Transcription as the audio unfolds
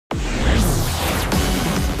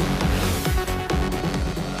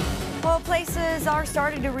businesses are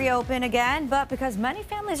starting to reopen again, but because many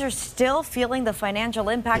families are still feeling the financial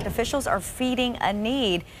impact, officials are feeding a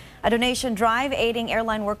need. A donation drive aiding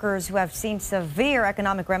airline workers who have seen severe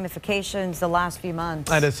economic ramifications the last few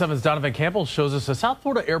months. And as 7's Donovan Campbell shows us, the South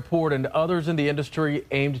Florida airport and others in the industry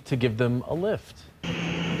aimed to give them a lift.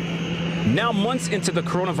 Now, months into the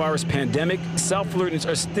coronavirus pandemic, South Floridians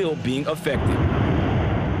are still being affected.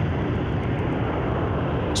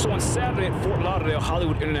 So on Saturday at Fort Lauderdale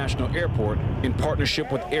Hollywood International Airport, in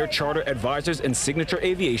partnership with Air Charter Advisors and Signature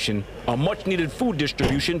Aviation, a much-needed food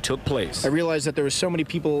distribution took place. I realized that there were so many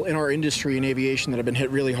people in our industry in aviation that have been hit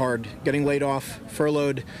really hard, getting laid off,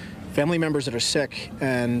 furloughed, family members that are sick,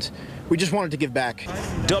 and we just wanted to give back.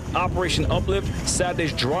 Dubbed Operation Uplift,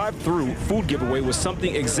 Saturday's drive-through food giveaway was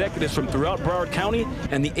something executives from throughout Broward County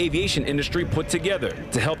and the aviation industry put together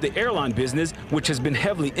to help the airline business, which has been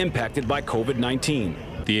heavily impacted by COVID-19.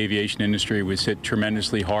 The aviation industry was hit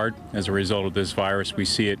tremendously hard as a result of this virus. We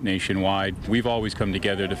see it nationwide. We've always come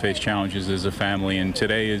together to face challenges as a family, and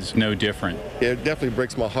today is no different. It definitely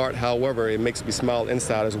breaks my heart. However, it makes me smile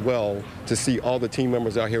inside as well to see all the team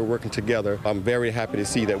members out here working together. I'm very happy to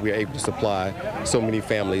see that we're able to supply so many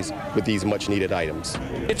families with these much-needed items.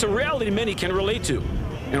 It's a reality many can relate to,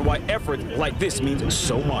 and why effort like this means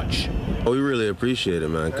so much. We really appreciate it,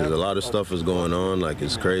 man, because a lot of stuff is going on. Like,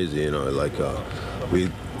 it's crazy, you know, like we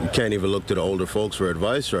can't even look to the older folks for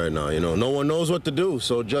advice right now. You know, no one knows what to do,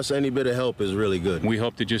 so just any bit of help is really good. We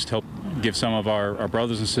hope to just help give some of our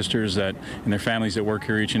brothers and sisters that and their families that work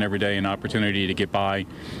here each and every day an opportunity to get by.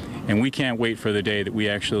 And we can't wait for the day that we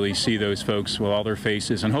actually see those folks with all their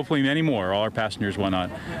faces, and hopefully many more, all our passengers,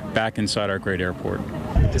 whatnot, back inside our great airport.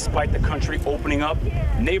 Despite the country opening up,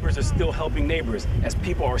 neighbors are still helping neighbors as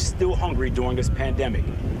people are still hungry during this pandemic.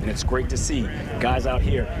 And it's great to see guys out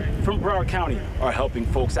here from Broward County are helping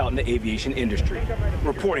folks out in the aviation industry.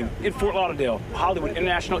 Reporting in Fort Lauderdale, Hollywood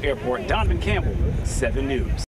International Airport, Donovan Campbell, 7 News.